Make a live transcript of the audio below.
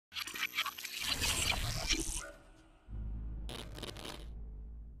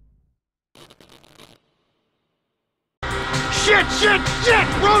Shit!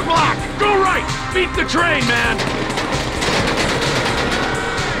 Roadblock! Go right! Beat the train, man!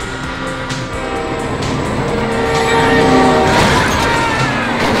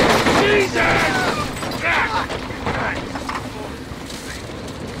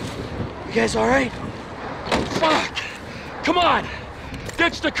 You guys alright? Fuck! Come on!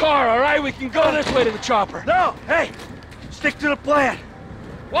 Ditch the car, alright? We can go this way to the chopper. No! Hey! Stick to the plan!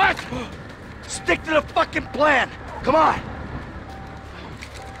 What? Stick to the fucking plan! Come on!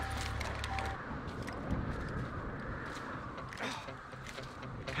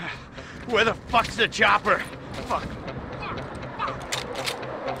 Where the fuck's the chopper? Fuck. I'm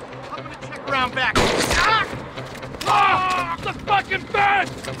gonna check around back. Ah! The fucking bed!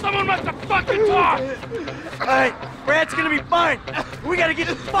 Someone must have fucking talked! Alright, Brad's gonna be fine. We gotta get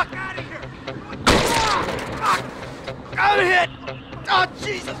the fuck out of here. I'm hit! Oh,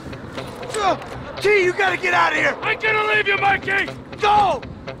 Jesus! T, you gotta get out of here! I'm gonna leave you, Mikey! Go!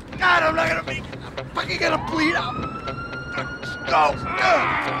 God, I'm not gonna make it. I'm fucking gonna bleed out. Go!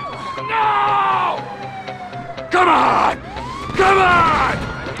 No! Come on! Come on!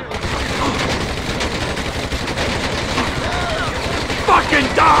 Fucking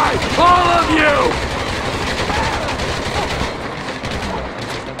die! All of you!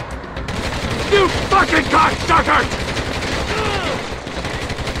 You fucking cocksuckers!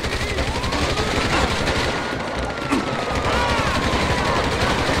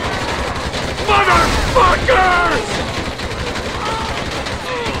 Motherfuckers!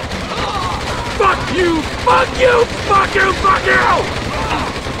 Fuck you! Fuck you! Fuck you! Fuck you!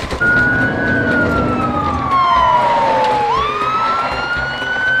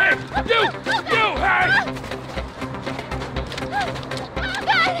 Hey! You! You! Hey!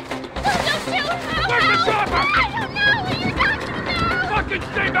 God! Don't shoot! Where's the chopper? I don't know what you're talking about! Fucking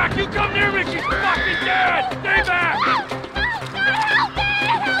stay back! You come near me! She's fucking dead! Stay back!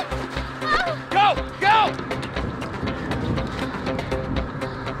 Help me! Go! Go!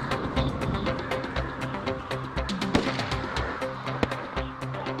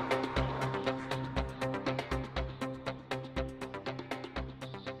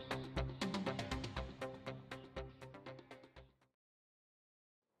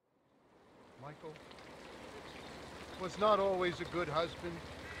 Michael was not always a good husband,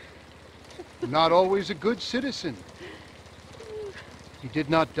 not always a good citizen. He did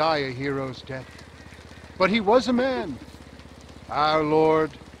not die a hero's death, but he was a man. Our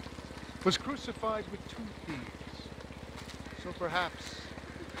Lord was crucified with 2 thieves, so perhaps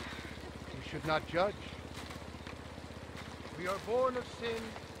we should not judge. We are born of sin,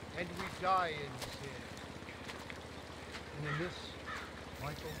 and we die in sin. And in this,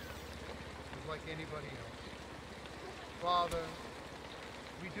 Michael is like anybody else. Father,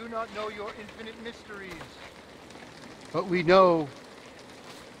 we do not know your infinite mysteries, but we know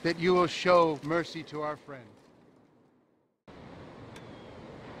that you will show mercy to our friend.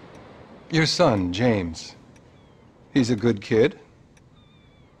 Your son, James. He's a good kid.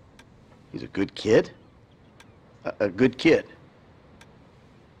 He's a good kid? A good kid?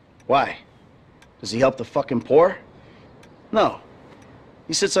 Why? Does he help the fucking poor? No.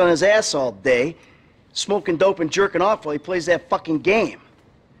 He sits on his ass all day, smoking dope and jerking off while he plays that fucking game.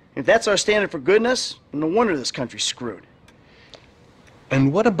 If that's our standard for goodness, no wonder this country's screwed.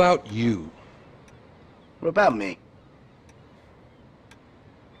 And what about you? What about me?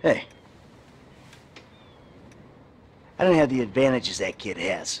 Hey. I don't have the advantages that kid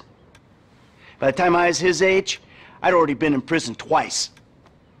has. By the time I was his age, I'd already been in prison twice.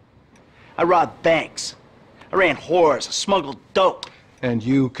 I robbed banks. I ran whores. I smuggled dope. And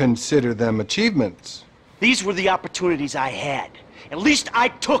you consider them achievements? These were the opportunities I had. At least I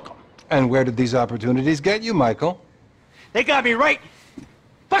took them. And where did these opportunities get you, Michael? They got me right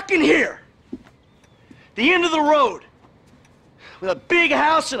fucking here. The end of the road. With a big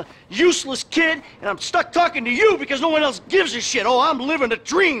house and a useless kid, and I'm stuck talking to you because no one else gives a shit. Oh, I'm living a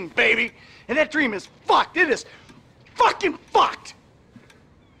dream, baby. And that dream is fucked. It is fucking fucked.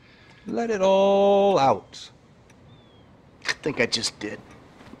 Let it all out. I think I just did.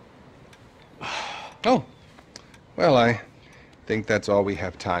 Oh, well, I think that's all we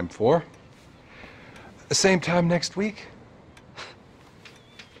have time for. The same time next week?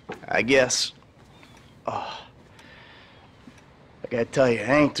 I guess. Oh. I gotta tell you,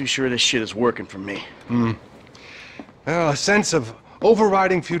 I ain't too sure this shit is working for me. Well, a sense of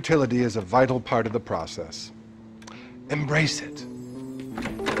overriding futility is a vital part of the process. Embrace it.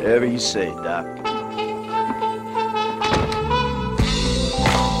 Whatever you say, Doc.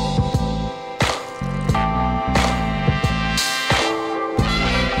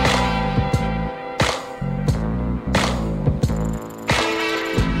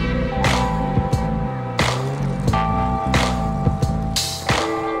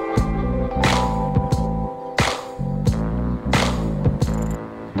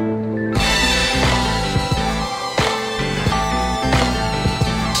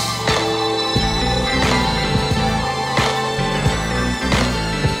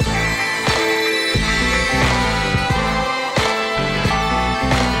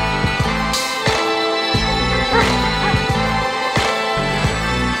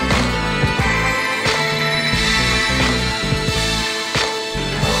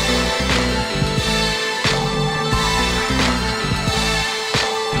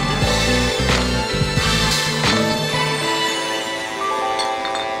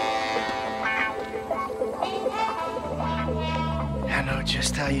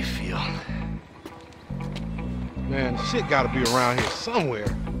 you feel. Man, shit gotta be around here somewhere.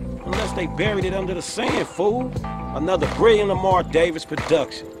 Unless they buried it under the sand, fool. Another brilliant Lamar Davis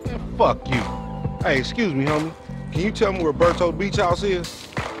production. Man, fuck you. Hey, excuse me, homie. Can you tell me where Berto's beach house is?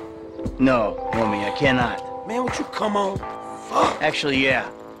 No, homie, I cannot. Man, would you come on? Fuck. Actually, yeah.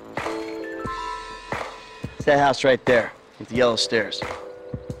 It's that house right there, with the yellow stairs.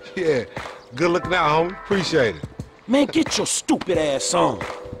 Yeah. Good looking out, homie. Appreciate it. Man, get your stupid ass on.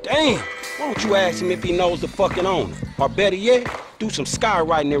 Damn. Why don't you ask him if he knows the fucking owner? Or better yet, do some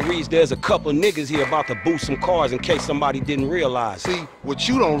skywriting that reads there's a couple niggas here about to boost some cars in case somebody didn't realize. See, what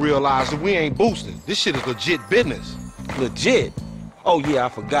you don't realize is we ain't boosting. This shit is legit business. Legit? Oh yeah, I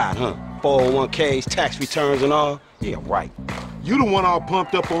forgot, huh? 401ks, tax returns and all? Yeah, right. You the one all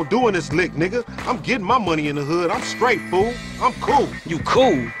pumped up on doing this lick, nigga. I'm getting my money in the hood. I'm straight, fool. I'm cool. You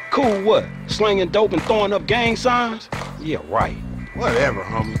cool? Cool what? Slinging dope and throwing up gang signs? Yeah, right. Whatever,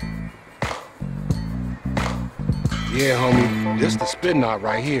 homie. Yeah, homie. This the spin knot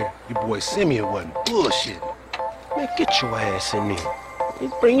right here. Your boy Simeon wasn't bullshitting. Man, get your ass in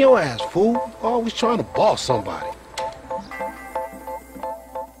there. Bring your ass, fool. Always trying to boss somebody.